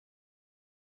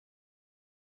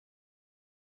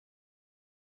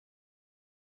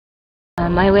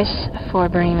My wish for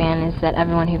Burning Man is that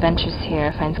everyone who ventures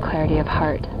here finds clarity of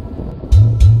heart. The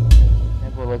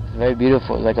temple looked very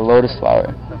beautiful, like a lotus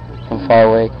flower from far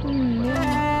away.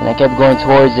 And I kept going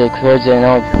towards it,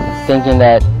 thinking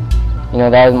that,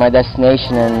 that was my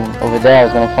destination, and over there I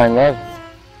was going to find love.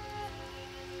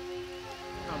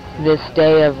 This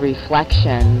day of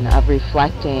reflection, of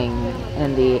reflecting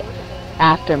in the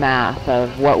aftermath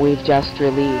of what we've just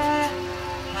released.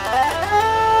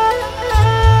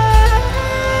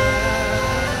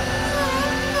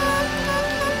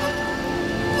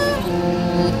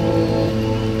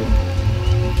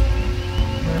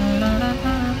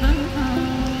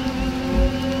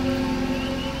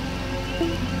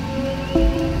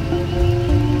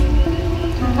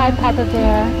 Hi, Papa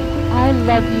Bear. I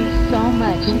love you so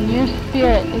much, and your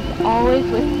spirit is always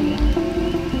with me.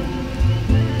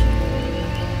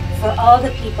 For all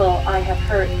the people I have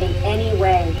hurt in any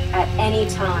way, at any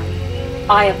time,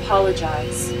 I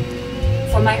apologize.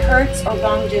 For my hurts or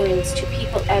wrongdoings to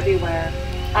people everywhere,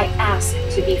 I ask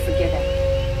to be forgiven.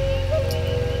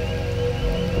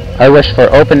 I wish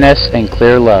for openness and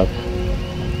clear love.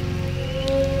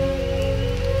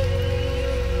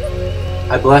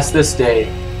 I bless this day,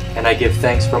 and I give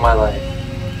thanks for my life.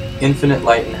 Infinite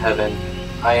light in heaven,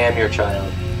 I am your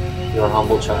child, your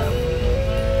humble child.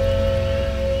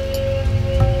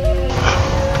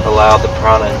 Allow the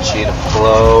prana and chi to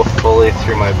flow fully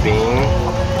through my being.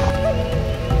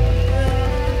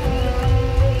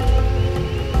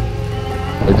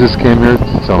 I just came here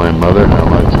to tell my mother how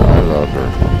much I love her.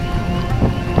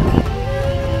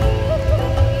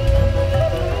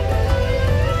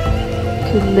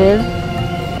 To live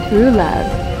through love,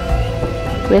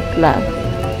 with love,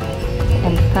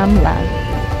 and from love.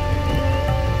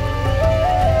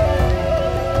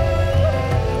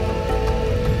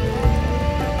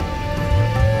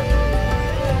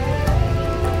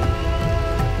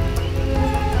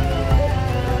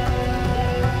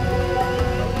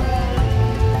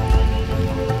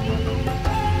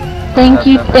 Thank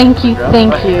you, thank you,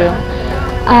 thank you.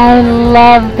 I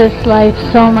love this life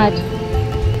so much.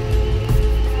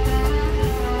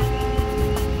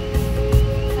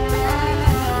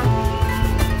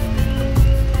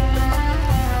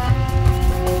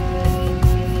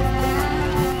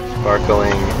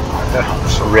 Sparkling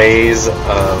rays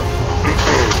of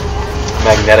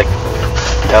magnetic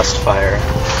dust fire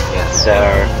that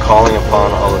are calling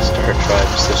upon all the star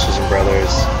tribes, sisters and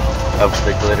brothers of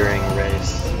the glittering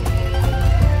race.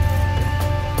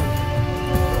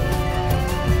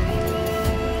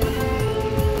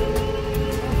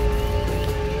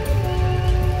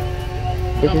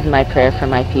 This is my prayer for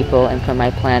my people and for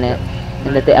my planet,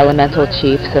 and that the elemental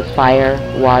chiefs of fire,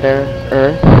 water,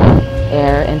 earth,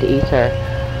 air, and ether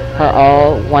are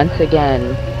all once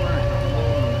again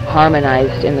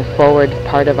harmonized in the forward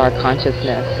part of our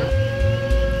consciousness.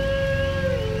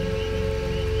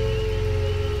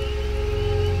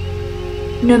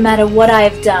 No matter what I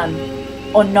have done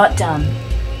or not done,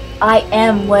 I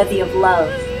am worthy of love.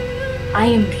 I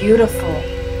am beautiful.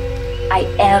 I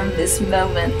am this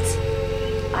moment.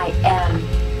 I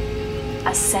am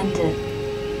ascended.